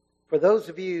For those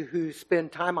of you who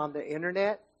spend time on the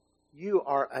internet, you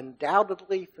are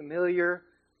undoubtedly familiar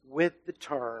with the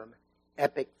term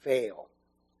epic fail.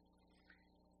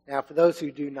 Now, for those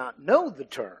who do not know the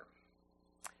term,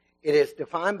 it is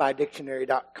defined by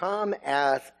dictionary.com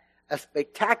as a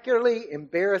spectacularly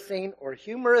embarrassing or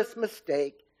humorous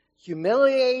mistake,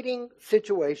 humiliating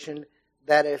situation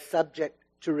that is subject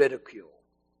to ridicule.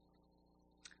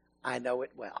 I know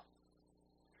it well.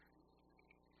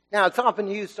 Now, it's often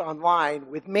used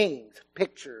online with memes,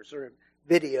 pictures, or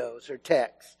videos, or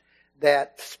texts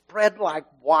that spread like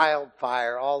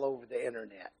wildfire all over the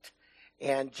internet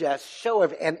and just show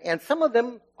and some of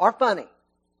them are funny.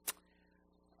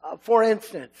 For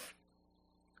instance,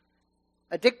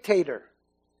 a dictator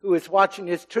who is watching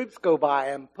his troops go by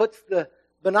and puts the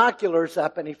binoculars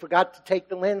up and he forgot to take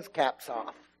the lens caps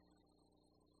off.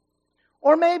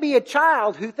 Or maybe a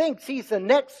child who thinks he's the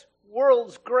next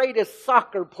world's greatest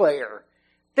soccer player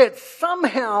that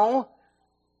somehow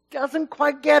doesn't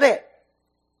quite get it.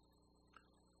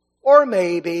 Or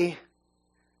maybe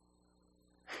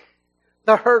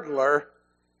the hurdler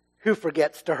who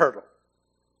forgets to hurdle.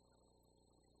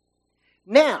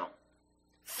 Now,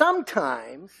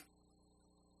 sometimes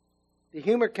the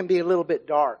humor can be a little bit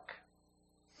dark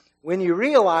when you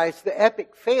realize the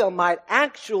epic fail might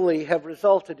actually have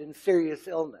resulted in serious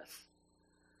illness.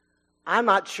 I'm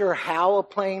not sure how a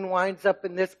plane winds up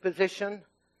in this position.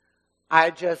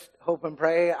 I just hope and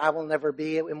pray I will never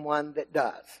be in one that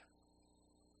does.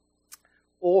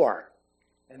 Or,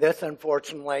 and this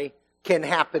unfortunately can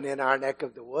happen in our neck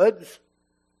of the woods,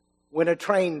 when a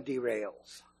train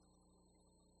derails.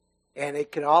 And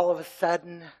it can all of a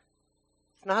sudden,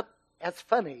 it's not as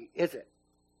funny, is it?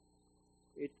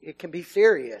 It can be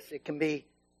serious. It can be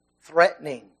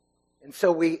threatening. And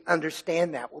so we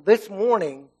understand that. Well, this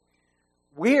morning,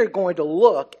 we are going to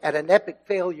look at an epic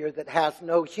failure that has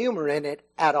no humor in it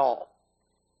at all.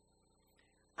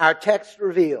 Our text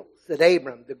reveals that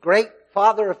Abram, the great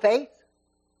father of faith,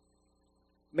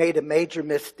 made a major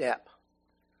misstep.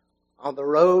 On the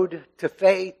road to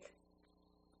faith,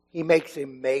 he makes a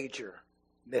major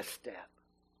misstep.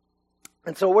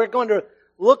 And so we're going to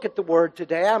look at the word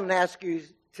today. I'm going to ask you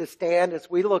to stand as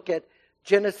we look at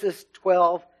Genesis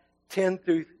 12, 10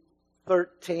 through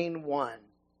 13, 1.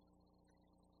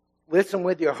 Listen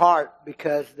with your heart,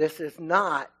 because this is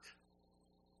not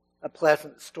a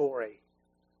pleasant story,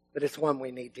 but it's one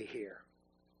we need to hear.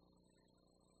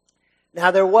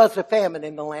 Now there was a famine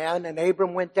in the land, and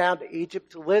Abram went down to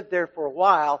Egypt to live there for a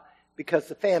while because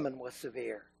the famine was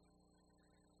severe.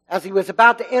 As he was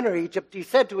about to enter Egypt, he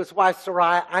said to his wife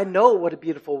Sarai, "I know what a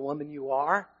beautiful woman you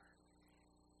are.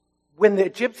 When the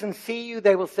Egyptians see you,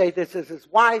 they will say, 'This is his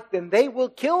wife,' then they will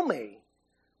kill me,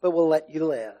 but will let you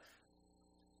live.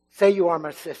 Say you are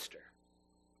my sister,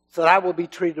 so that I will be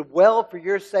treated well for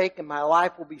your sake, and my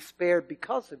life will be spared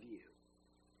because of you."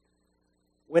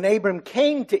 When Abram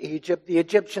came to Egypt, the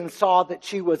Egyptians saw that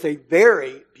she was a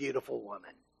very beautiful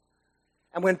woman.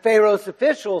 And when Pharaoh's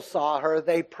officials saw her,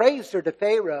 they praised her to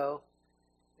Pharaoh,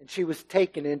 and she was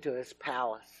taken into his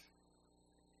palace.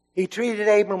 He treated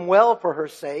Abram well for her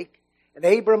sake, and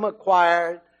Abram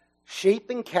acquired sheep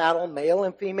and cattle, male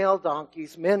and female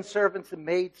donkeys, men servants and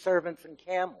maid servants, and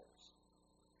camels.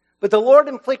 But the Lord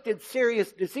inflicted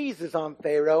serious diseases on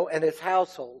Pharaoh and his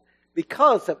household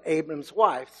because of Abram's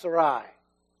wife, Sarai.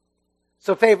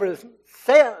 So Pharaoh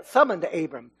summoned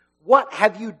Abram. "What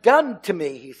have you done to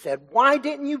me?" he said. "Why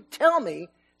didn't you tell me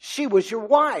she was your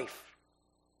wife?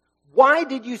 Why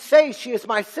did you say she is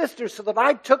my sister so that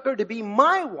I took her to be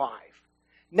my wife?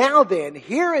 Now then,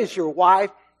 here is your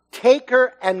wife. Take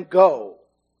her and go."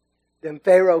 Then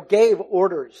Pharaoh gave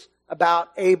orders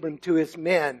about Abram to his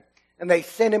men, and they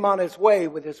sent him on his way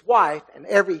with his wife and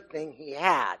everything he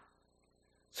had.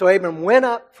 So Abram went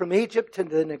up from Egypt to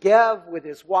the Negev with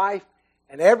his wife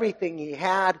and everything he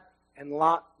had, and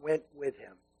Lot went with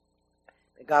him.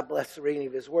 May God bless the reading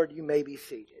of his word. You may be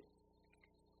seated.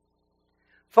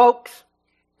 Folks,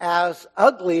 as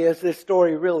ugly as this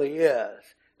story really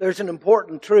is, there's an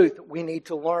important truth that we need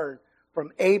to learn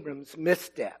from Abram's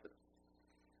misstep.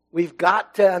 We've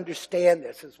got to understand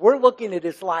this. As we're looking at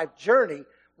his life journey,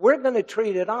 we're going to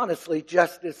treat it honestly,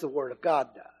 just as the Word of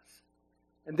God does.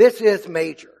 And this is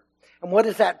major. And what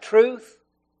is that truth?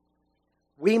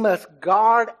 We must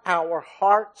guard our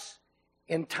hearts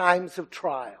in times of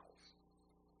trials.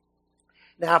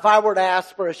 Now, if I were to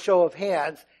ask for a show of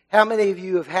hands, how many of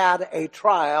you have had a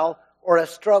trial or a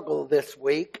struggle this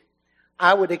week?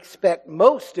 I would expect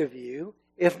most of you,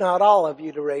 if not all of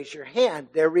you, to raise your hand.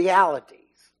 They're realities.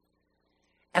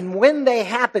 And when they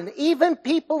happen, even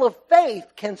people of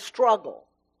faith can struggle.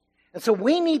 And so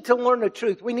we need to learn the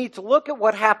truth. We need to look at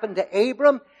what happened to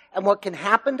Abram and what can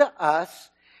happen to us.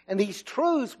 And these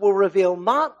truths will reveal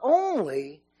not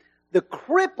only the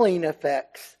crippling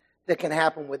effects that can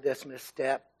happen with this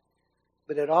misstep,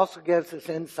 but it also gives us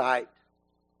insight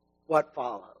what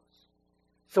follows.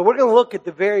 So we're going to look at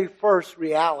the very first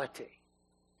reality.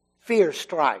 Fear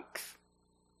strikes.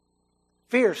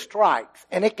 Fear strikes,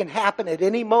 and it can happen at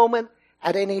any moment,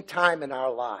 at any time in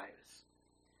our lives.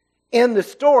 In the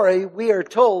story, we are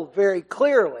told very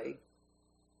clearly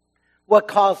what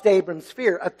caused Abram's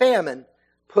fear. A famine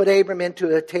put Abram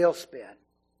into a tailspin.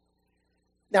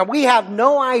 Now, we have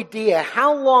no idea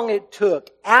how long it took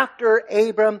after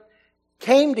Abram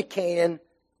came to Canaan,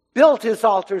 built his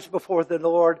altars before the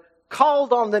Lord,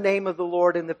 called on the name of the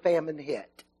Lord, and the famine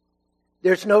hit.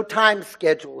 There's no time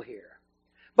schedule here.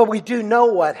 But we do know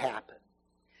what happened.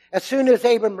 As soon as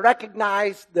Abram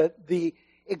recognized the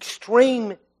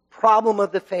extreme problem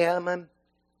of the famine,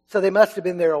 so they must have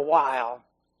been there a while,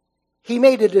 he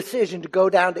made a decision to go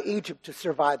down to Egypt to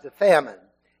survive the famine.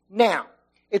 Now,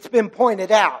 it's been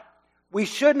pointed out, we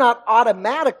should not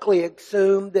automatically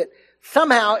assume that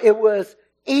somehow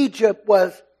Egypt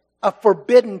was a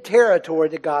forbidden territory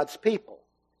to God's people.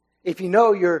 If you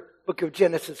know your book of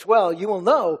Genesis well, you will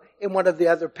know in one of the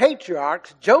other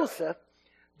patriarchs, Joseph,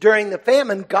 during the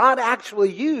famine, God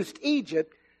actually used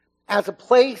Egypt as a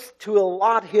place to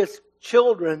allot his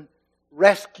children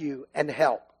rescue and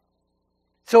help.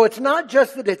 So it's not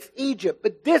just that it's Egypt,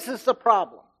 but this is the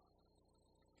problem.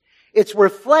 It's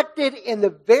reflected in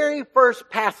the very first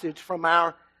passage from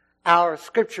our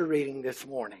scripture reading this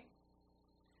morning.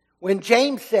 When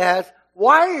James says,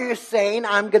 why are you saying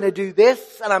I'm going to do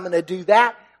this and I'm going to do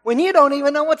that when you don't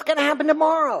even know what's going to happen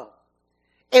tomorrow?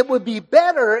 It would be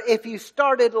better if you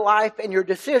started life and your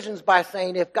decisions by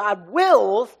saying, if God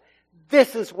wills,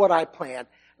 this is what I plan.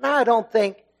 Now, I don't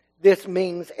think this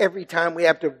means every time we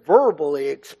have to verbally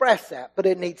express that, but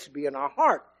it needs to be in our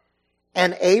heart.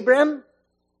 And Abram,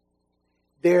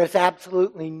 there is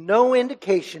absolutely no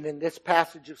indication in this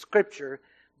passage of Scripture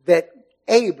that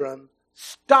Abram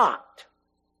stopped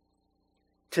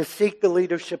to seek the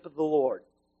leadership of the Lord.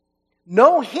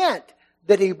 No hint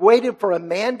that he waited for a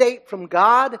mandate from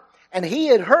God, and he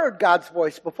had heard God's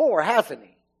voice before, hasn't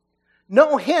he?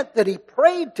 No hint that he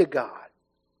prayed to God.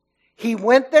 He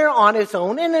went there on his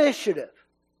own initiative.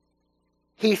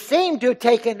 He seemed to have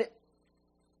taken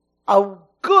a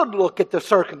good look at the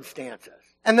circumstances,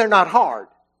 and they're not hard.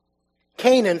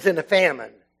 Canaan's in a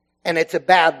famine, and it's a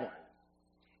bad one.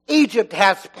 Egypt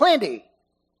has plenty.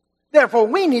 Therefore,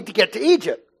 we need to get to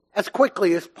Egypt as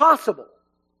quickly as possible.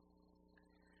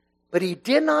 But he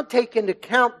did not take into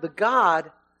account the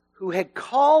God who had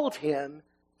called him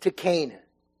to Canaan.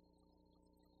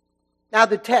 Now,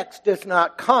 the text does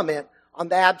not comment on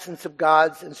the absence of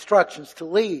God's instructions to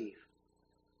leave.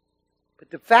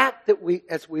 But the fact that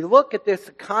as we look at this,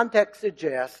 the context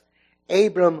suggests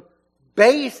Abram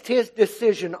based his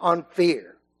decision on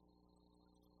fear.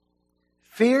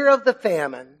 Fear of the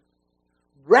famine,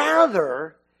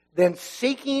 rather than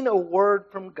seeking a word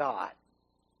from God.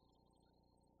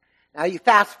 Now you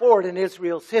fast forward in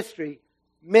Israel's history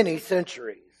many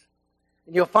centuries,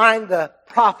 and you'll find the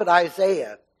prophet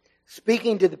Isaiah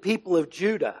speaking to the people of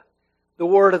Judah, the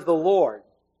word of the Lord.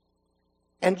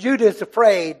 And Judah is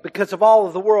afraid because of all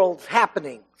of the world's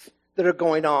happenings that are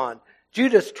going on.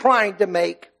 Judah's trying to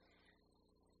make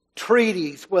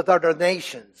treaties with other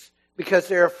nations because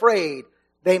they're afraid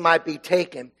they might be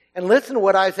taken. And listen to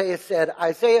what Isaiah said,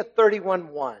 Isaiah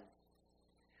 31:1.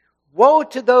 Woe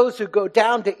to those who go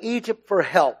down to Egypt for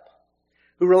help,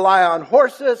 who rely on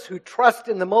horses, who trust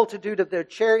in the multitude of their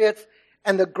chariots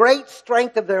and the great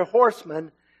strength of their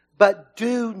horsemen, but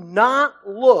do not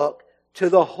look to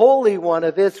the Holy One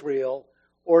of Israel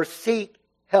or seek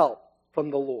help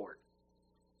from the Lord.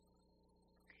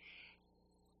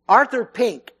 Arthur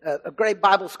Pink, a great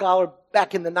Bible scholar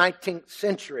back in the 19th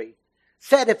century,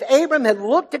 said if Abram had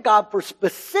looked to God for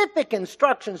specific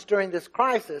instructions during this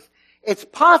crisis, it's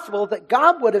possible that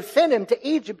God would have sent him to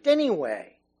Egypt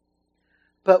anyway,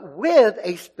 but with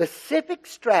a specific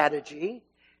strategy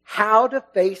how to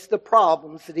face the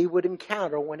problems that he would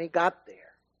encounter when he got there.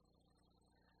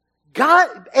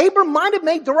 Abram might have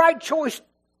made the right choice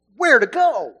where to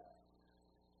go,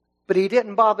 but he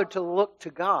didn't bother to look to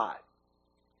God.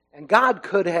 And God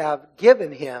could have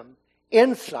given him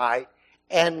insight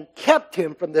and kept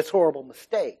him from this horrible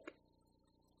mistake.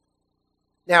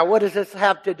 Now, what does this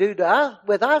have to do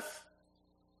with us?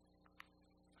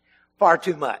 Far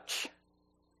too much.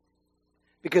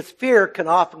 Because fear can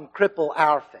often cripple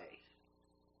our faith.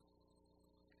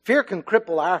 Fear can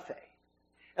cripple our faith.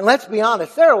 And let's be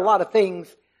honest, there are a lot of things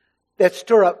that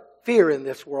stir up fear in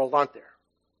this world, aren't there?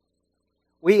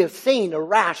 We have seen a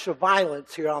rash of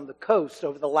violence here on the coast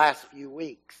over the last few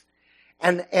weeks.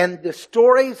 And the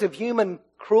stories of human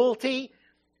cruelty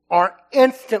are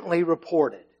instantly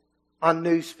reported on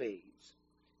news feeds.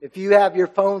 If you have your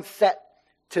phone set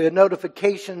to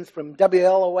notifications from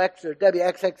WLOX or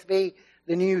WXXV,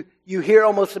 then you hear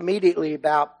almost immediately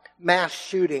about mass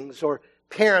shootings or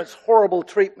parents' horrible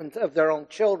treatment of their own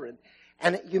children.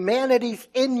 And humanity's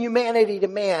inhumanity to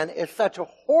man is such a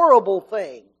horrible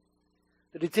thing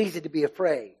that it's easy to be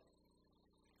afraid.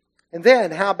 And then,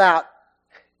 how about,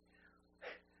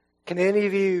 can any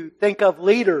of you think of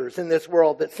leaders in this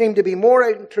world that seem to be more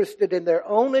interested in their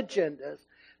own agendas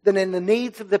than in the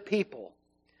needs of the people,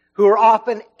 who are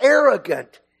often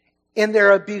arrogant in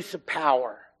their abuse of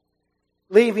power,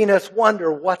 leaving us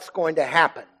wonder what's going to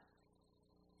happen?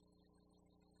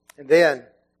 And then,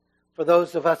 for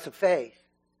those of us of faith,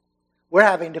 we're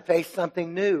having to face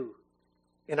something new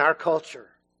in our culture,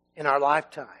 in our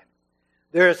lifetime.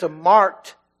 There is a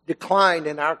marked decline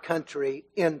in our country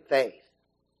in faith.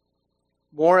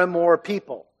 More and more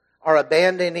people are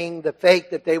abandoning the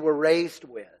faith that they were raised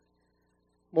with.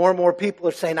 More and more people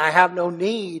are saying, I have no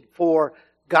need for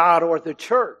God or the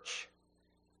church.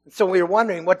 And so we are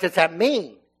wondering, what does that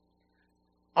mean?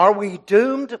 Are we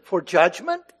doomed for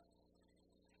judgment?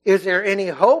 Is there any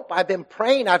hope? I've been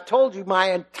praying, I've told you,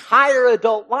 my entire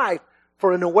adult life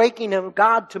for an awakening of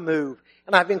God to move.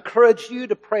 And I've encouraged you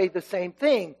to pray the same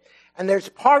thing. And there's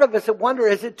part of us that wonder,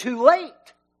 is it too late?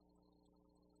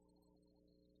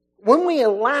 When we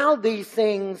allow these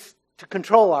things to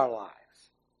control our lives,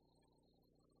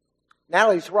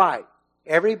 Natalie's right.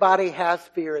 Everybody has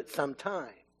fear at some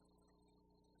time.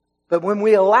 But when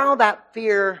we allow that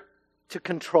fear to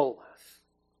control us,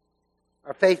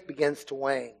 our faith begins to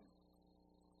wane.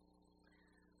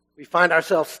 We find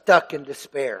ourselves stuck in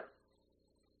despair.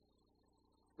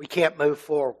 We can't move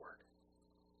forward.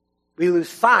 We lose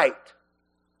sight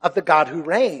of the God who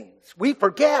reigns. We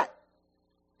forget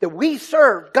that we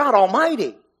serve God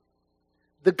Almighty,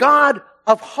 the God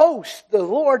of hosts, the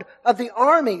Lord of the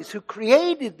armies who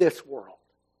created this world.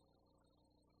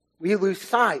 We lose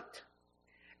sight,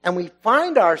 and we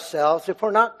find ourselves, if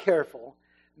we're not careful,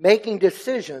 making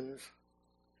decisions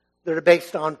that are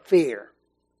based on fear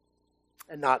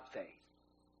and not faith.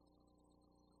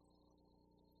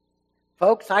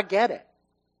 Folks, I get it.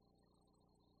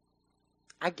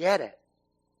 I get it.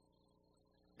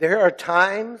 There are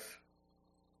times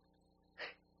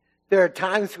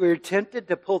we're tempted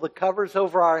to pull the covers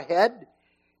over our head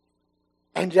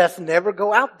and just never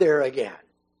go out there again.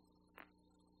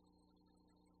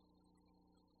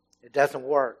 It doesn't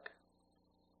work.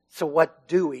 So what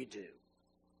do we do?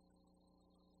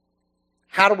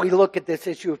 How do we look at this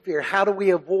issue of fear? How do we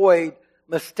avoid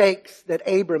mistakes that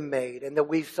Abram made and that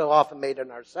we've so often made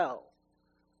in ourselves?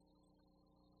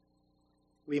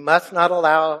 We must not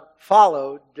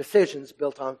follow decisions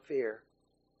built on fear.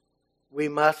 We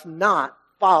must not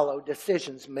follow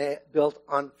decisions built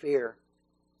on fear.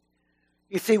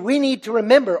 You see, we need to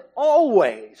remember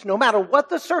always, no matter what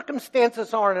the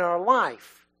circumstances are in our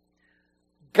life,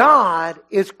 God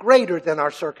is greater than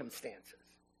our circumstances.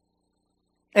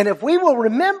 And if we will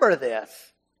remember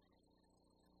this,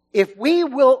 if we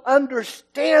will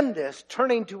understand this,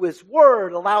 turning to His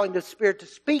Word, allowing the Spirit to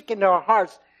speak into our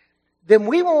hearts, then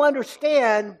we will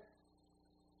understand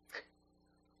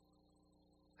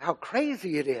how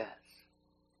crazy it is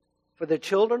for the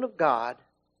children of God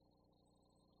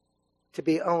to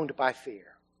be owned by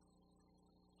fear.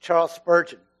 Charles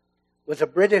Spurgeon was a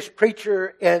British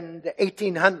preacher in the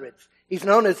 1800s. He's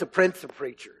known as the Prince of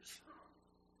Preachers.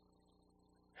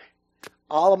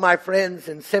 All of my friends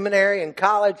in seminary and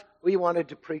college, we wanted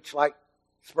to preach like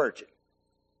Spurgeon.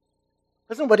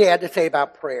 Listen to what he had to say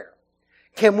about prayer.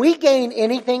 Can we gain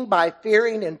anything by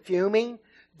fearing and fuming?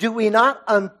 Do we not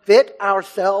unfit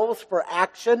ourselves for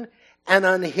action and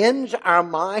unhinge our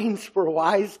minds for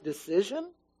wise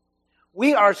decision?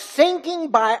 We are sinking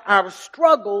by our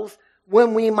struggles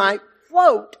when we might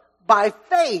float by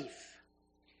faith.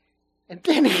 And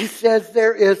then he says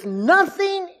there is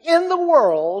nothing in the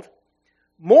world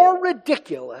more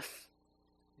ridiculous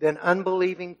than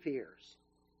unbelieving fears.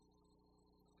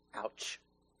 Ouch.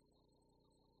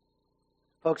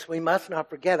 Folks, we must not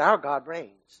forget our God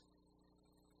reigns.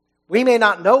 We may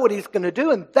not know what He's going to do,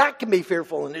 and that can be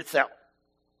fearful in itself.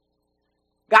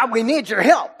 God, we need your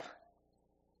help.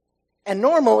 And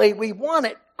normally we want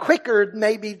it quicker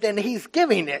maybe than He's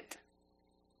giving it,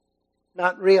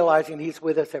 not realizing He's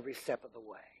with us every step of the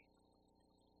way.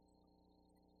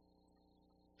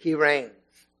 He reigns.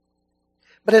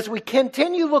 But as we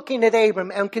continue looking at Abram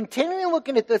and continue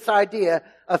looking at this idea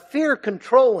of fear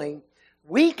controlling,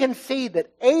 we can see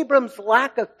that Abram's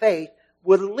lack of faith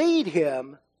would lead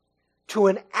him to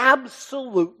an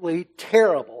absolutely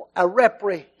terrible, a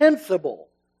reprehensible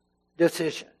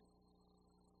decision.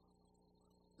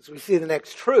 As we see the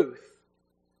next truth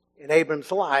in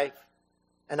Abram's life,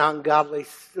 an ungodly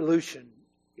solution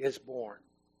is born.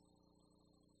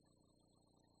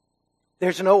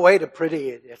 There's no way to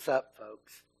pretty this up,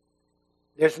 folks.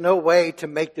 There's no way to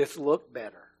make this look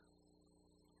better.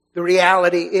 The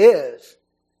reality is,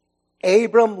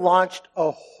 Abram launched a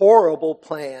horrible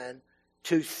plan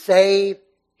to save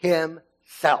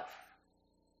himself.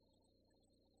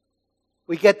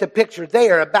 We get the picture. They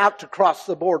are about to cross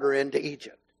the border into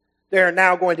Egypt. They are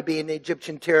now going to be in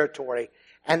Egyptian territory.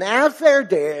 And as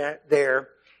they're there,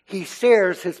 he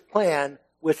shares his plan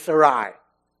with Sarai.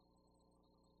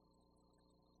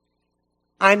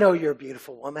 I know you're a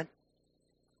beautiful woman.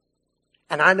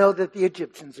 And I know that the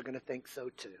Egyptians are going to think so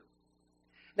too.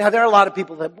 Now, there are a lot of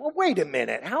people that, well, wait a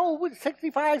minute. How old was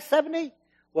 65, 70?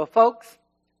 Well, folks,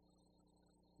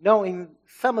 knowing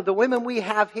some of the women we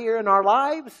have here in our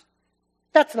lives,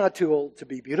 that's not too old to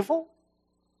be beautiful.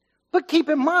 But keep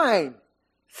in mind,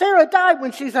 Sarah died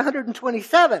when she's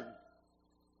 127.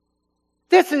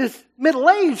 This is middle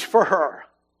age for her.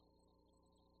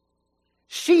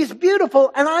 She's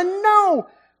beautiful, and I know,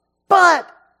 but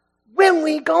when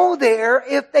we go there,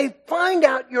 if they find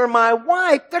out you're my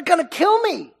wife, they're going to kill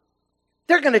me.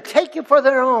 They're going to take you for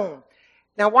their own.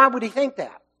 Now, why would he think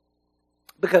that?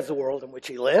 Because the world in which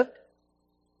he lived.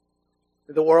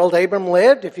 The world Abram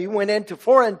lived, if you went into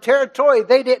foreign territory,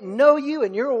 they didn't know you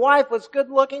and your wife was good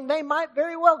looking, they might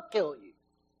very well kill you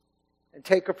and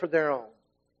take her for their own.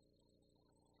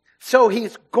 So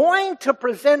he's going to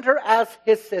present her as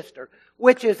his sister,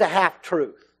 which is a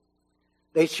half-truth.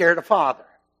 They shared a father.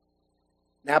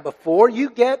 Now, before you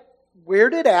get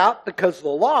weirded out, because the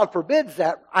law forbids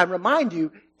that, I remind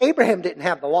you, Abraham didn't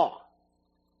have the law.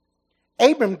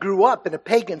 Abram grew up in a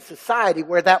pagan society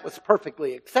where that was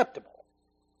perfectly acceptable.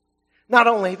 Not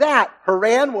only that,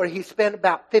 Haran, where he spent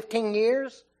about 15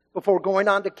 years before going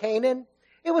on to Canaan,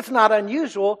 it was not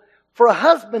unusual for a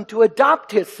husband to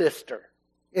adopt his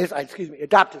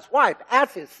wife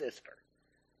as his sister.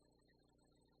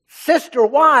 Sister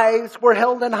wives were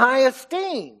held in high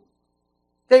esteem.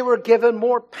 They were given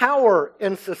more power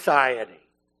in society.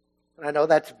 And I know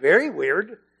that's very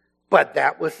weird, but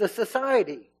that was the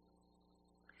society.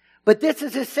 But this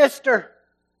is his sister.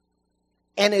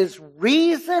 And his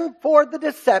reason for the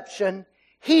deception,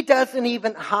 he doesn't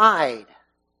even hide.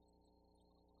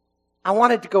 I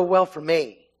want it to go well for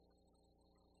me.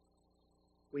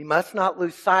 We must not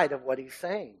lose sight of what he's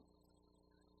saying.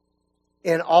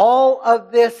 In all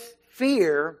of this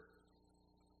fear,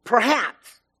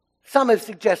 perhaps, some have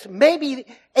suggested, maybe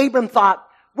Abram thought,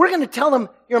 we're going to tell them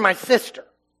you're my sister.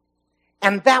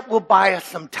 And that will buy us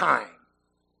some time.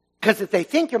 Because if they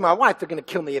think you're my wife, they're going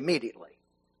to kill me immediately.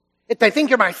 If they think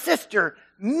you're my sister,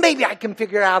 maybe I can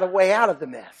figure out a way out of the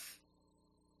mess.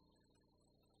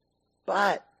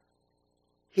 But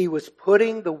he was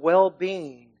putting the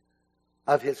well-being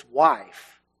of his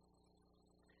wife,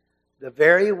 the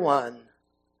very one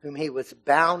whom he was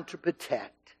bound to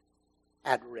protect,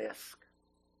 at risk.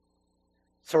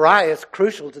 Sarai is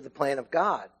crucial to the plan of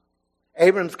God.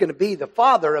 Abram's going to be the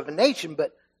father of a nation,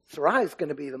 but Sarai is going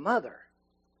to be the mother.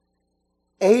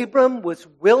 Abram was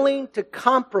willing to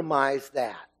compromise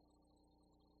that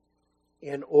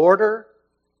in order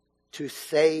to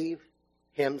save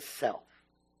himself.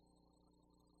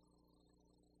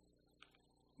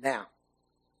 Now,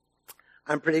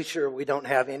 I'm pretty sure we don't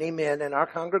have any men in our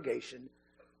congregation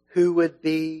who would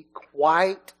be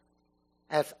quite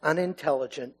as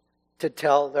unintelligent to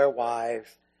tell their wives,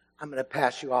 I'm going to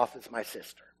pass you off as my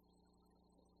sister.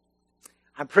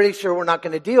 I'm pretty sure we're not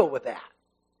going to deal with that.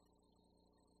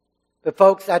 But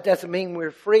folks, that doesn't mean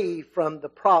we're free from the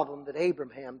problem that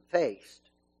Abraham faced.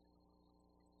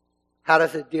 How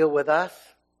does it deal with us?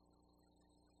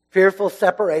 Fearful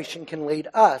separation can lead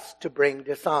us to bring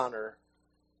dishonor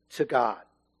to God.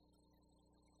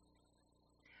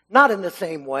 Not in the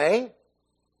same way.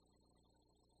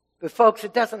 But folks,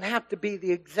 it doesn't have to be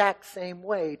the exact same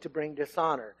way to bring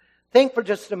dishonor. Think for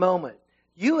just a moment.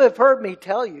 You have heard me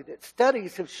tell you that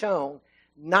studies have shown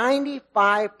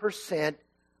 95%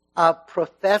 of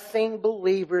professing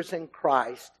believers in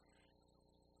Christ,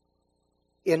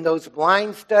 in those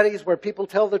blind studies where people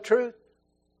tell the truth,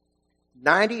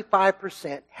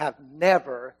 95% have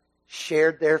never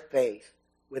shared their faith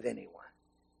with anyone.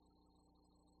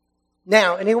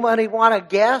 Now, anybody want to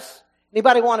guess?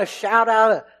 Anybody want to shout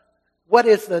out What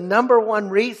is the number one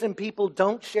reason people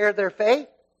don't share their faith?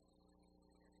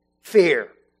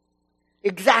 Fear.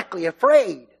 Exactly,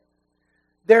 afraid.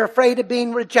 They're afraid of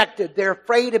being rejected. They're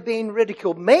afraid of being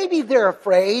ridiculed. Maybe they're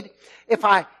afraid if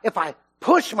I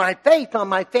push my faith on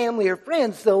my family or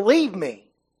friends, they'll leave me.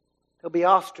 They'll be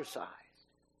ostracized.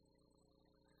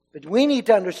 But we need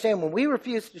to understand when we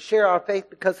refuse to share our faith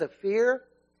because of fear,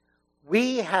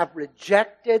 we have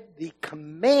rejected the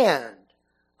command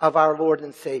of our Lord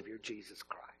and Savior, Jesus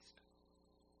Christ.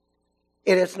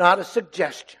 It is not a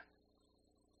suggestion.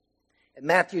 In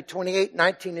Matthew 28,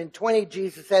 19 and 20,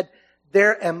 Jesus said,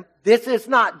 this is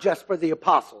not just for the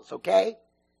apostles, okay?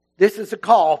 This is a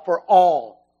call for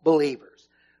all believers.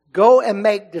 Go and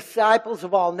make disciples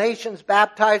of all nations,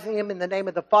 baptizing them in the name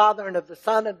of the Father and of the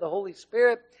Son and of the Holy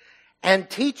Spirit, and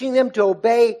teaching them to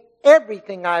obey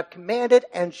everything I have commanded,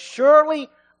 and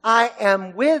surely I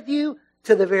am with you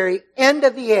to the very end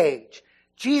of the age.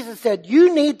 Jesus said,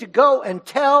 you need to go and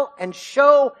tell and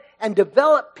show and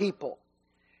develop people.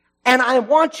 And I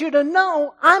want you to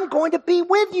know I'm going to be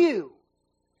with you.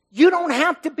 You don't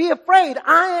have to be afraid.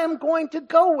 I am going to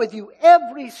go with you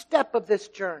every step of this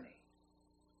journey.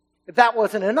 If that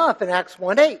wasn't enough, in Acts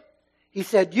 1:8, he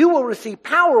said, you will receive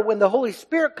power when the Holy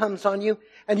Spirit comes on you,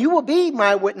 and you will be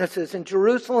my witnesses in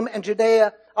Jerusalem and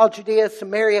Judea, all Judea,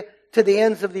 Samaria, to the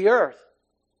ends of the earth.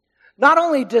 Not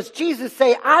only does Jesus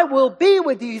say, I will be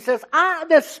with you, he says,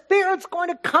 the Spirit's going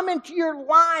to come into your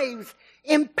lives,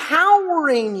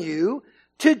 empowering you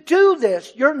to do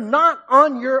this. You're not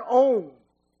on your own.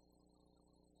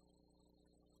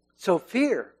 So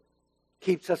fear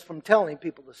keeps us from telling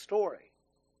people the story.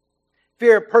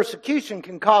 Fear of persecution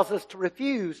can cause us to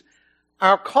refuse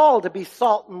our call to be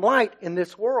salt and light in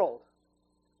this world.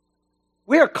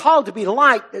 We are called to be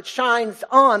light that shines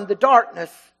on the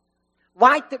darkness.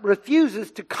 Light that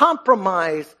refuses to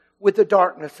compromise with the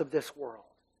darkness of this world.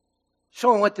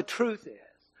 Showing what the truth is.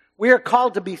 We are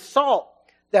called to be salt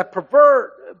that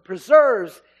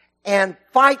preserves and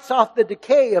fights off the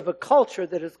decay of a culture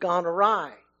that has gone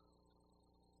awry.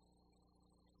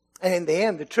 And in the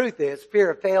end, the truth is,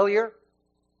 fear of failure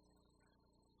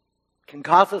can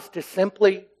cause us to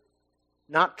simply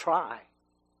not try.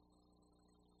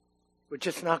 We're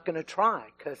just not going to try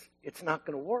because it's not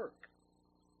going to work.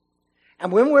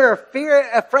 And when we're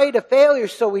afraid of failure,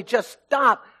 so we just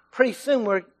stop, pretty soon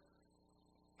we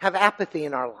have apathy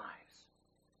in our lives.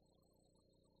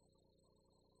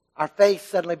 Our faith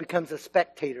suddenly becomes a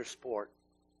spectator sport.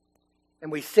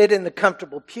 And we sit in the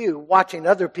comfortable pew watching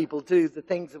other people do the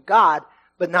things of God,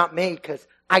 but not me because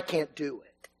I can't do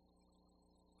it.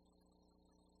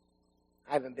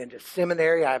 I haven't been to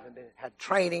seminary. I haven't had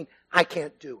training. I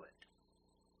can't do it.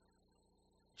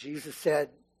 Jesus said,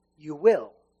 you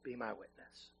will be my witness.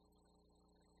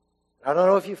 I don't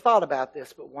know if you've thought about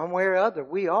this, but one way or other,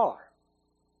 we are.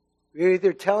 We're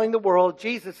either telling the world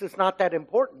Jesus is not that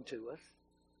important to us,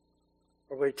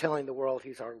 or we're telling the world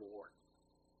He's our Lord.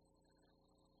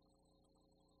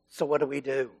 So what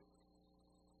do?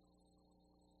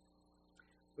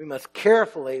 We must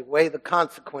carefully weigh the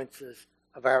consequences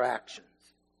of our actions.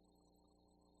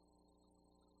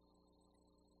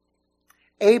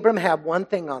 Abram had one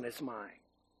thing on his mind.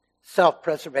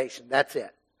 Self-preservation. That's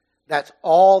it. That's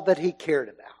all that he cared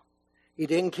about. He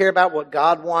didn't care about what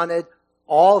God wanted.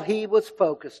 All he was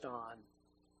focused on,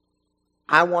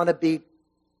 I want to be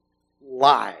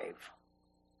live.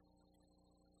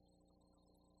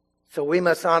 So we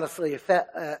must honestly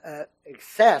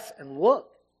assess and look,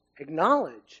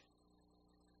 acknowledge.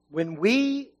 When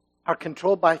we are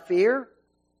controlled by fear,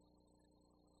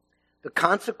 the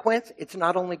consequence, it's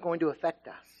not only going to affect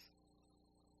us.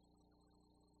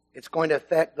 It's going to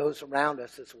affect those around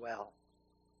us as well.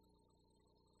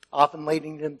 Often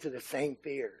leading them to the same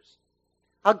fears.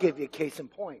 I'll give you a case in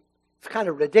point. It's kind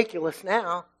of ridiculous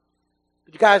now.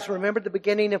 But you guys remember the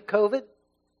beginning of COVID?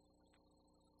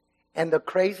 And the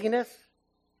craziness?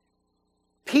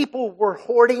 People were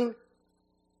hoarding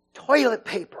toilet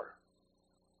paper.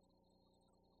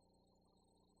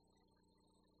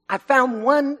 I found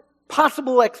one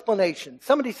possible explanation.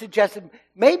 Somebody suggested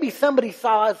maybe somebody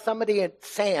saw somebody at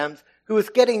Sam's who was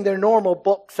getting their normal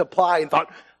bulk supply and thought,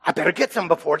 I better get some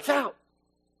before it's out.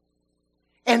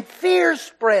 And fear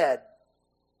spread.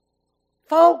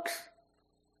 Folks,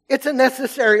 it's a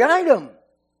necessary item.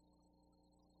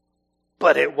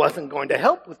 But it wasn't going to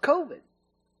help with COVID.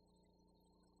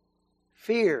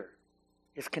 Fear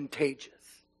is contagious.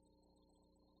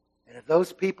 And if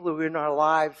those people who are in our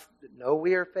lives that know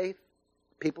we are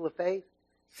people of faith,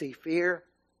 see fear,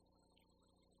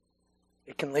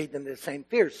 it can lead them to the same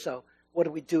fears. So what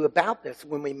do we do about this?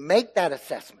 When we make that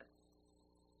assessment,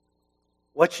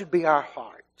 What should be our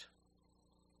heart?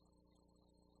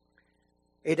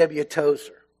 A.W.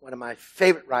 Tozer, one of my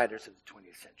favorite writers of the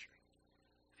 20th century.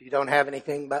 If you don't have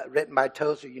anything written by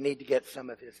Tozer, you need to get some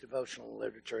of his devotional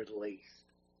literature at least.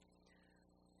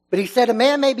 But he said, a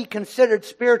man may be considered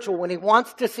spiritual when he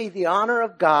wants to see the honor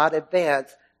of God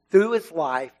advance through his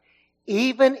life,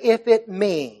 even if it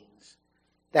means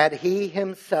that he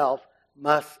himself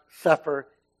must suffer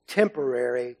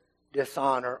temporary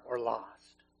dishonor or loss.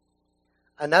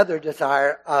 Another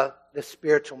desire of the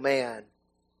spiritual man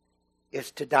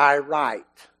is to die right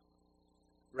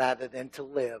rather than to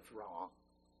live wrong.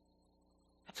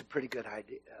 That's a pretty good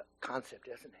idea, concept,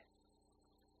 isn't it?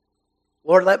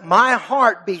 Lord, let my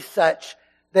heart be such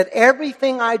that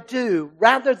everything I do,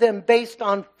 rather than based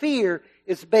on fear,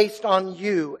 is based on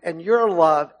you and your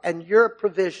love and your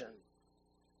provision.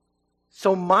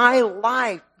 So my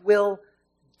life will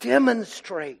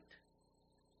demonstrate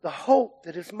the hope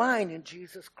that is mine in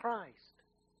Jesus Christ.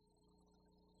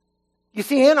 You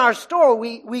see, in our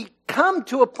story, we come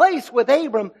to a place with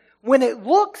Abram when it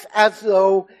looks as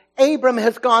though Abram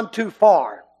has gone too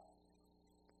far.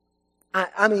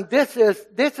 I mean, this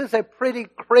is a pretty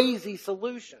crazy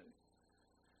solution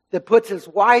that puts his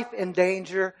wife in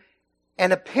danger,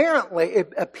 and apparently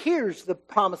it appears the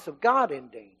promise of God in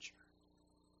danger.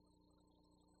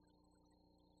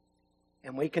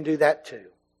 And we can do that too.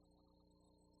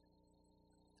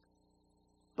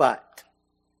 But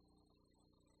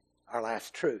our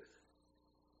last truth,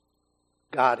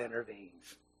 God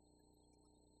intervenes.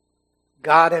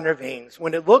 God intervenes.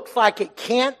 When it looks like it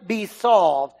can't be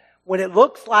solved, when it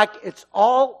looks like it's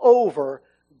all over,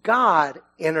 God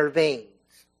intervenes.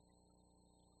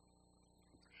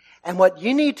 And what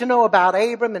you need to know about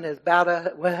Abram and about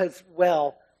as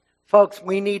well, folks,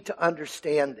 we need to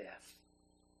understand this.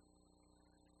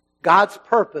 God's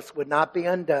purpose would not be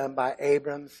undone by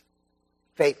Abram's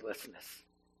faithlessness.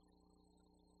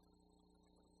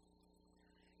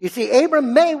 You see,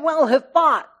 Abram may well have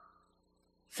thought,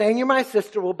 saying, "You're my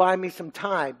sister will buy me some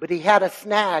time," but he had a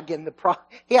snag in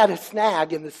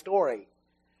the story,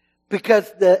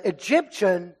 because the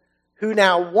Egyptian who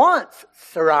now wants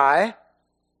Sarai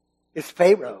is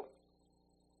Pharaoh,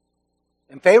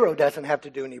 and Pharaoh doesn't have to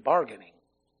do any bargaining.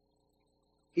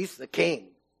 He's the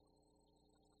king.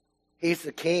 He's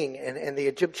the king, and the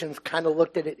Egyptians kind of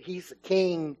looked at it. He's the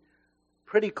king,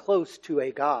 pretty close to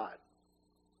a god.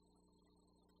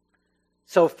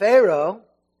 So Pharaoh,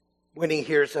 when he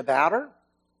hears about her,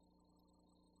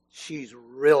 she's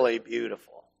really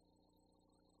beautiful.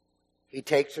 He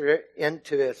takes her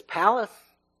into his palace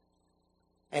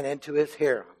and into his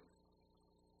harem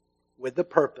with the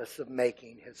purpose of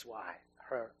making his wife,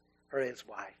 her his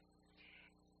wife.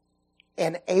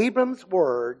 And Abram's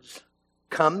words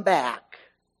come back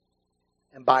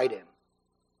and bite him,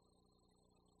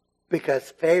 because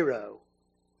Pharaoh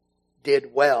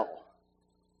did well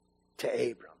to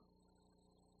Abram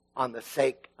on the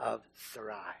sake of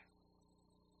Sarai.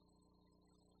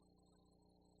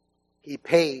 He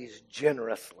pays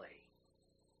generously.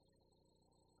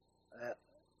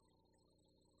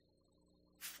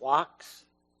 Flocks,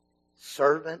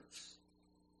 servants.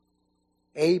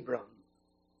 Abram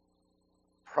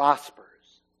prospers.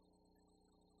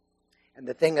 And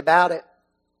the thing about it,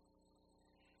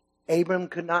 Abram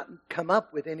could not come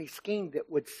up with any scheme that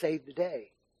would save the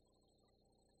day.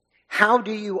 How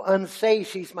do you unsay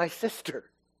she's my sister?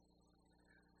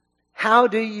 How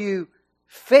do you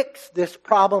fix this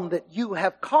problem that you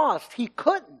have caused? He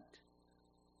couldn't.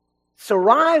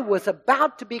 Sarai was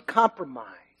about to be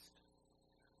compromised.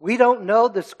 We don't know,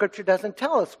 the scripture doesn't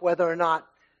tell us whether or not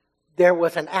there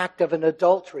was an act of an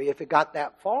adultery if it got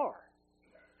that far.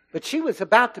 But she was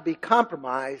about to be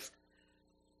compromised,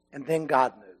 and then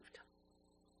God moved.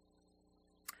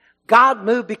 God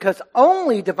moved because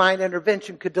only divine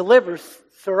intervention could deliver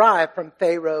Sarai from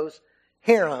Pharaoh's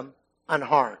harem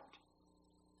unharmed.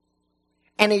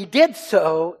 And he did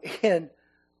so in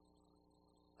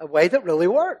a way that really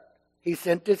worked. He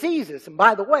sent diseases. And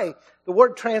by the way, the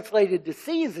word translated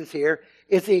diseases here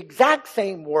is the exact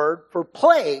same word for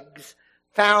plagues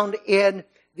found in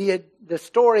the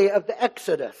story of the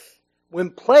Exodus, when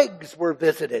plagues were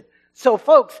visited. So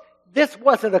folks, this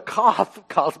wasn't a cough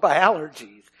caused by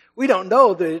allergies. We don't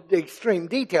know the extreme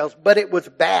details, but it was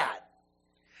bad.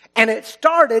 And it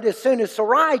started as soon as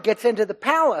Sarai gets into the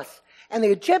palace. And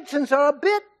the Egyptians are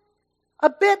a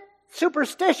bit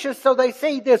superstitious, so they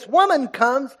say this woman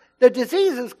comes, the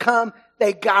diseases come,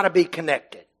 they gotta be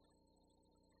connected.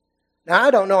 Now I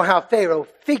don't know how Pharaoh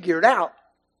figured out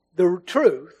the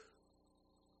truth,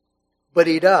 but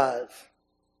he does.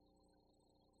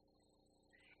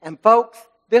 And folks,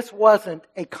 this wasn't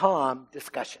a calm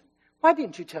discussion. Why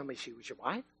didn't you tell me she was your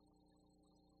wife?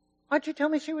 Why'd you tell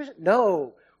me she was?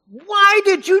 No. Why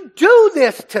did you do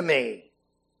this to me?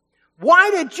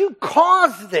 Why did you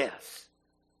cause this?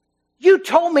 You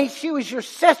told me she was your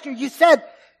sister. You said,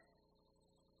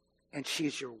 and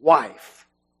she's your wife.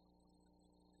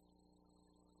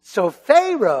 So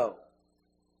Pharaoh,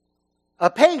 a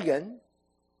pagan,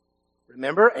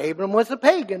 remember Abram was a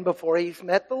pagan before he's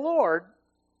met the Lord.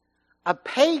 A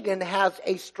pagan has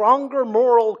a stronger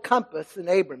moral compass than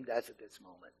Abram does at this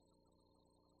moment.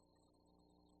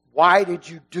 Why did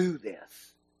you do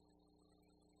this?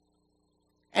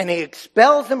 And he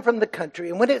expels him from the country.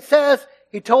 And when it says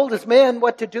he told his men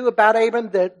what to do about Abram,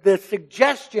 the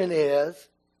suggestion is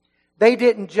they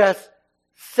didn't just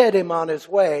set him on his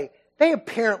way. They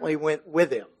apparently went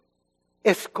with him,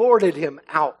 escorted him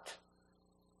out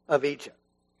of Egypt.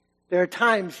 There are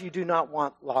times you do not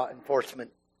want law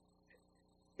enforcement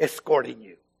escorting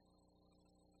you.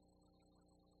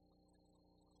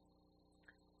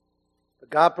 But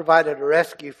God provided a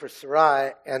rescue for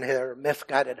Sarai and her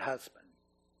misguided husband.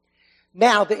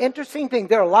 Now, the interesting thing,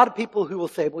 there are a lot of people who will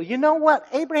say, well, you know what?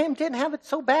 Abraham didn't have it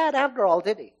so bad after all,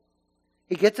 did he?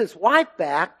 He gets his wife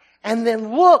back, and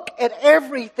then look at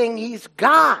everything he's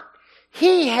got.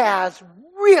 He has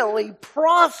really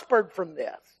prospered from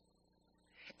this.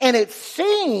 And it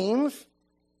seems,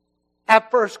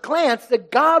 at first glance,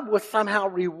 that God was somehow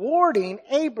rewarding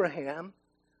Abraham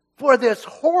for this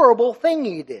horrible thing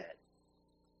he did.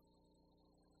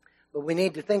 But we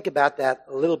need to think about that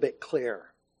a little bit clearer.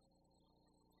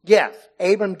 Yes,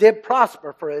 Abram did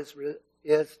prosper for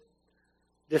his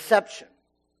deception.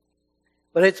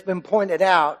 But it's been pointed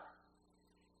out,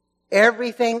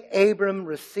 everything Abram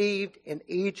received in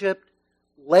Egypt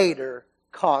later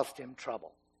caused him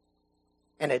trouble.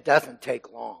 And it doesn't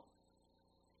take long.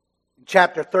 In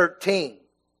chapter 13,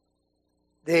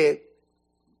 the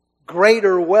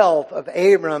greater wealth of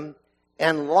Abram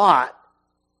and Lot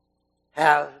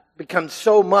have become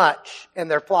so much and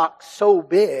their flock so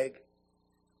big,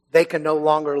 they can no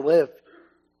longer live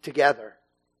together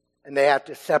and they have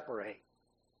to separate.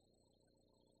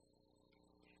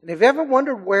 And have you ever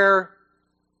wondered where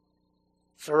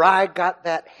Sarai got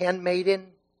that handmaiden,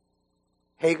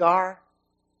 Hagar?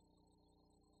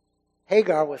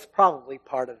 Hagar was probably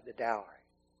part of the dowry.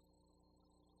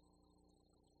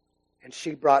 And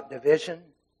she brought division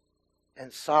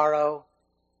and sorrow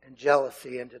and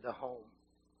jealousy into the home.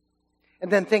 And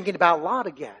then thinking about Lot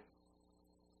again.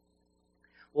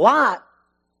 Lot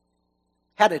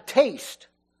had a taste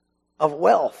of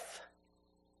wealth.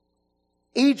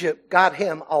 Egypt got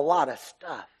him a lot of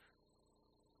stuff.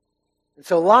 And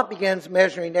so Lot begins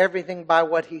measuring everything by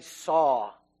what he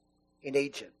saw in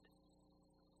Egypt.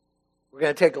 We're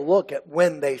going to take a look at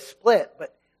when they split,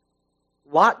 but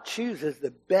Lot chooses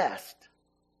the best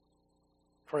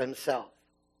for himself.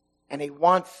 And he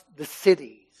wants the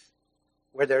cities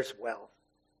where there's wealth,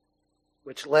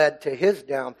 which led to his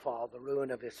downfall, the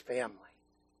ruin of his family.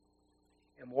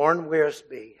 And Warren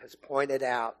Wiersbe has pointed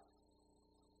out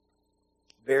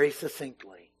very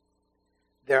succinctly,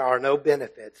 there are no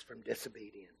benefits from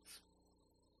disobedience.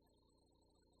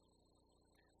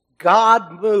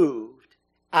 God moved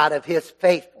out of his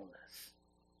faithfulness.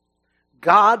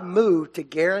 God moved to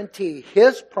guarantee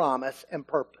his promise and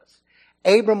purpose.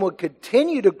 Abram would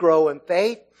continue to grow in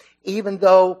faith, even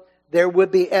though there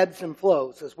would be ebbs and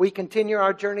flows. As we continue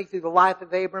our journey through the life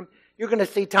of Abram, you're going to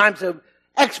see times of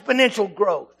exponential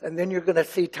growth, and then you're going to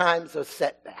see times of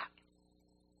setback.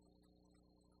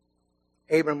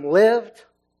 Abram lived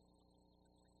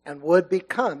and would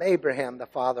become Abraham, the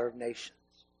father of nations.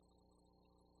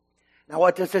 Now,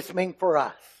 what does this mean for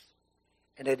us?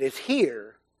 And it is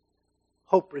here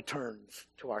hope returns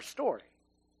to our story.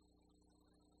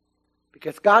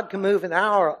 Because God can move in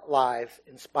our lives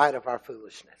in spite of our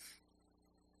foolishness.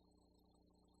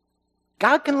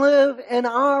 God can live in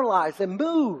our lives and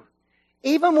move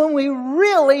even when we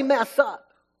really mess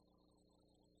up.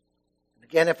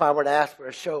 Again, if I were to ask for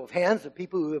a show of hands of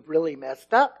people who have really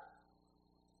messed up,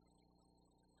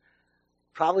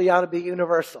 probably ought to be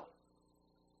universal.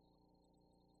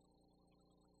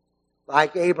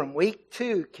 Like Abram, we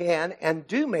too can and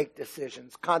do make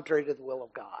decisions contrary to the will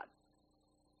of God.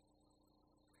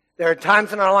 There are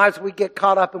times in our lives we get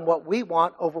caught up in what we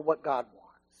want over what God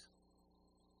wants.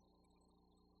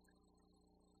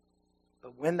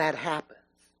 But when that happens,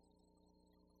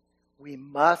 we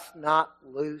must not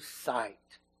lose sight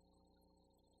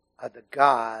of the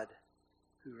God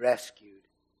who rescued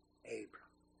Abram.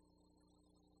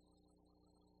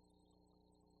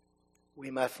 We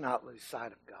must not lose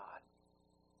sight of God.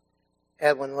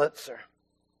 Edwin Lutzer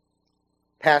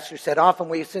Pastor said, often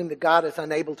we assume that God is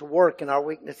unable to work in our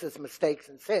weaknesses, mistakes,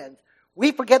 and sins.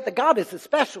 We forget that God is a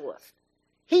specialist.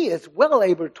 He is well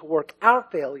able to work our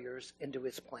failures into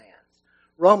his plans.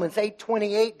 Romans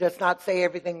 8:28 does not say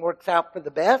everything works out for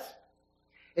the best.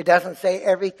 It doesn't say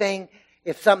everything,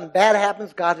 if something bad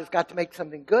happens, God has got to make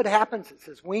something good happen. It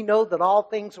says we know that all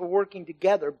things are working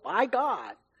together by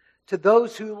God to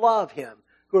those who love him,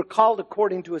 who are called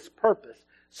according to his purpose.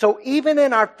 So even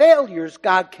in our failures,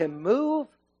 God can move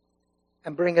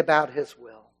and bring about his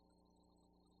will.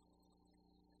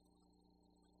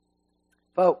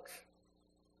 Folks,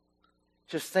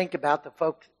 just think about the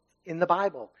folks in the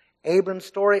Bible. Abram's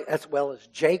story, as well as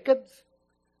Jacob's,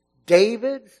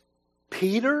 David's,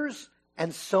 Peter's,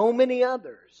 and so many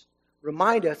others,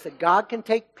 remind us that God can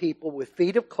take people with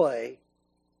feet of clay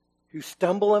who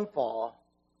stumble and fall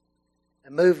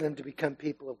and move them to become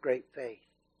people of great faith.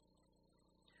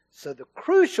 So the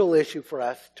crucial issue for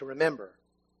us to remember,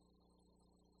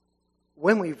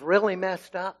 when we've really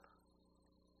messed up,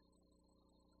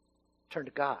 turn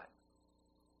to God.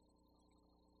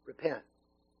 Repent.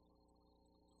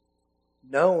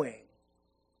 Knowing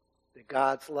that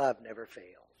God's love never fails.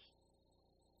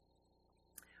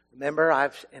 Remember,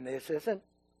 and this isn't,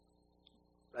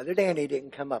 Brother Danny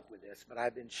didn't come up with this, but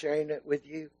I've been sharing it with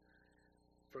you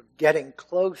for getting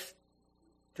close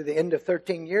to the end of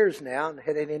 13 years now and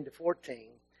heading into 14.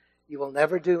 You will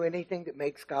never do anything that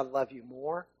makes God love you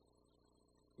more.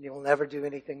 And you will never do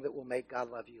anything that will make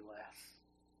God love you less.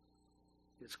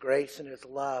 His grace and his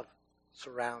love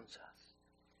surrounds us.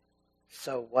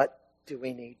 So what do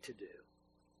we need to do?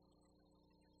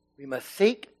 We must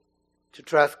seek to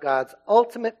trust God's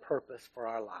ultimate purpose for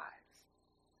our lives.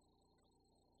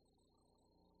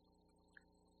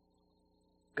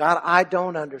 God, I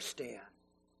don't understand.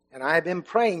 And I've been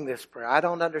praying this prayer. I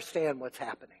don't understand what's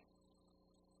happening.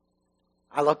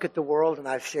 I look at the world, and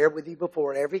I've shared with you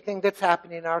before, everything that's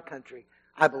happening in our country,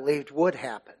 I believed would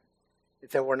happen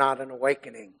if there were not an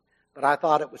awakening. But I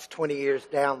thought it was 20 years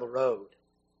down the road.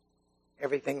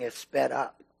 Everything is sped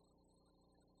up.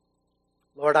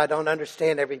 Lord, I don't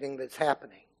understand everything that's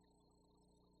happening.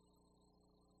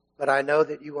 But I know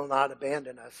that you will not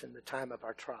abandon us in the time of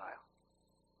our trial.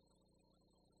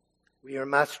 We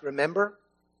must remember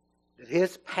that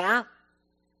his path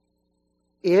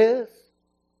is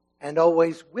and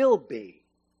always will be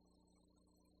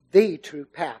the true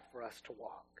path for us to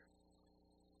walk.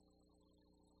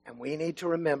 And we need to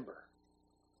remember,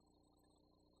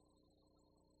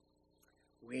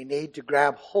 we need to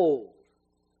grab hold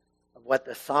of what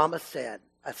the psalmist said,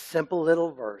 a simple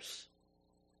little verse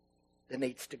that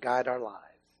needs to guide our lives.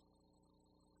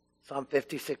 Psalm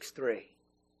 56:3.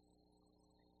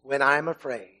 When I am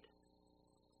afraid,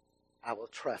 I will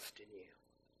trust in you.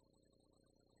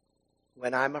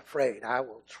 When I'm afraid, I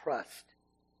will trust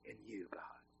in you, God.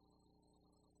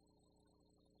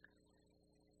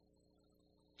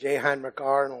 J. Heinrich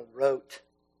Arnold wrote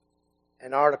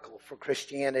an article for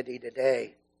Christianity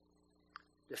Today,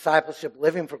 Discipleship,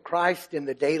 Living for Christ in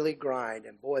the Daily Grind.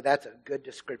 And boy, that's a good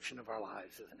description of our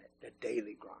lives, isn't it? The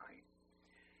daily grind.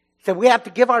 He said we have to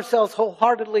give ourselves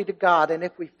wholeheartedly to God, and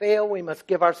if we fail, we must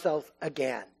give ourselves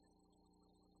again.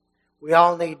 We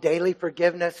all need daily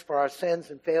forgiveness for our sins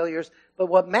and failures, but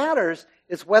what matters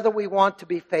is whether we want to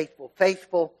be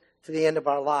faithful to the end of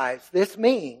our lives. This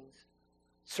means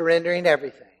surrendering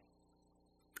everything.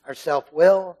 Our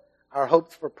self-will, our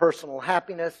hopes for personal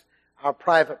happiness, our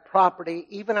private property,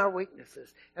 even our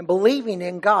weaknesses, and believing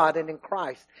in God and in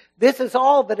Christ. This is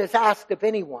all that is asked of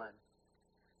anyone.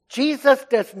 Jesus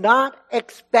does not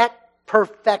expect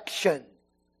perfection.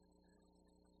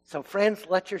 So friends,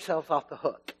 let yourselves off the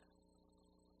hook.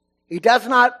 He does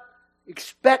not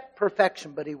expect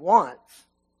perfection, but he wants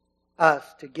us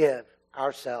to give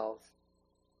ourselves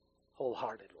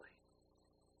wholeheartedly.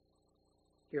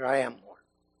 Here I am, Lord.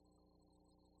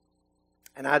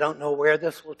 And I don't know where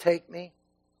this will take me.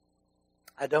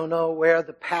 I don't know where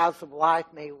the paths of life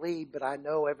may lead, but I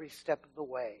know every step of the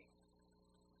way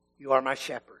you are my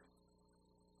shepherd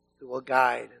who will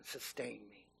guide and sustain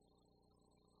me.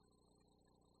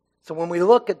 So when we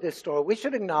look at this story, we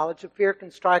should acknowledge that fear can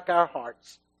strike our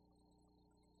hearts.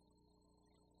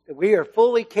 That we are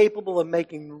fully capable of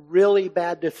making really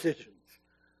bad decisions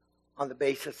on the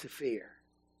basis of fear.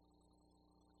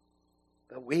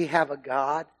 But we have a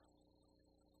God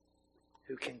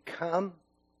who can come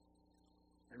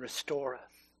and restore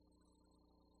us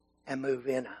and move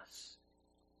in us.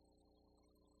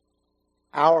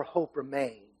 Our hope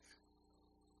remains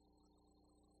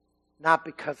not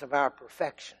because of our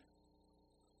perfection,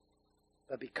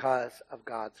 but because of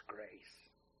God's grace.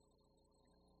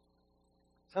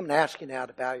 So I'm going to ask you now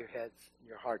to bow your heads and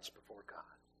your hearts before God.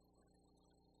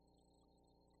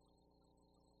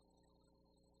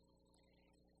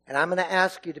 And I'm going to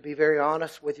ask you to be very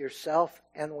honest with yourself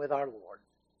and with our Lord.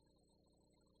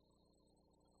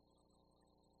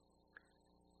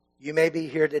 You may be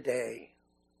here today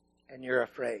and you're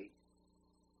afraid.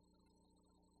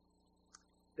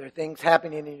 There are things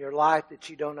happening in your life that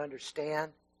you don't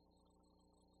understand.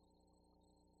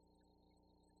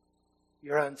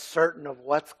 You're uncertain of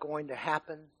what's going to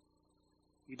happen.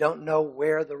 You don't know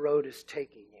where the road is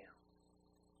taking you.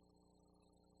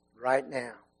 Right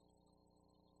now,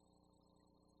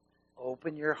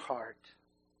 open your heart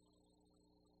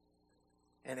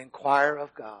and inquire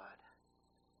of God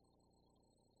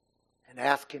and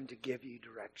ask Him to give you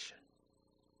direction.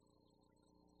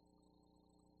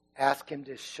 Ask Him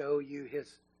to show you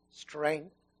His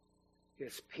strength,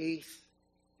 His peace,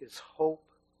 His hope,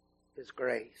 His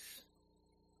grace.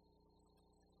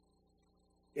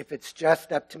 If it's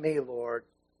just up to me, Lord,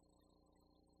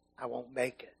 I won't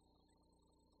make it.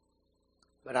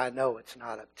 But I know it's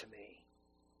not up to me.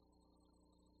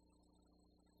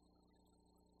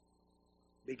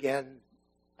 Begin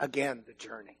again the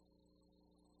journey.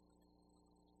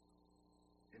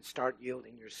 And start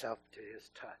yielding yourself to His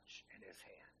touch and His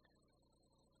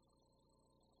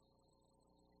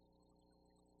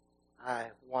hand.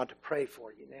 I want to pray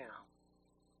for you now.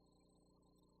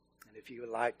 And if you would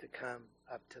like to come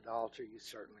up to the altar, you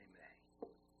certainly may.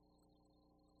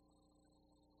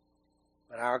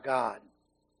 But our God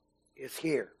is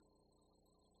here.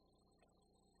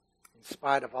 In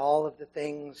spite of all of the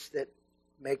things that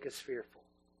make us fearful,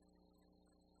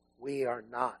 we are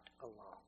not alone.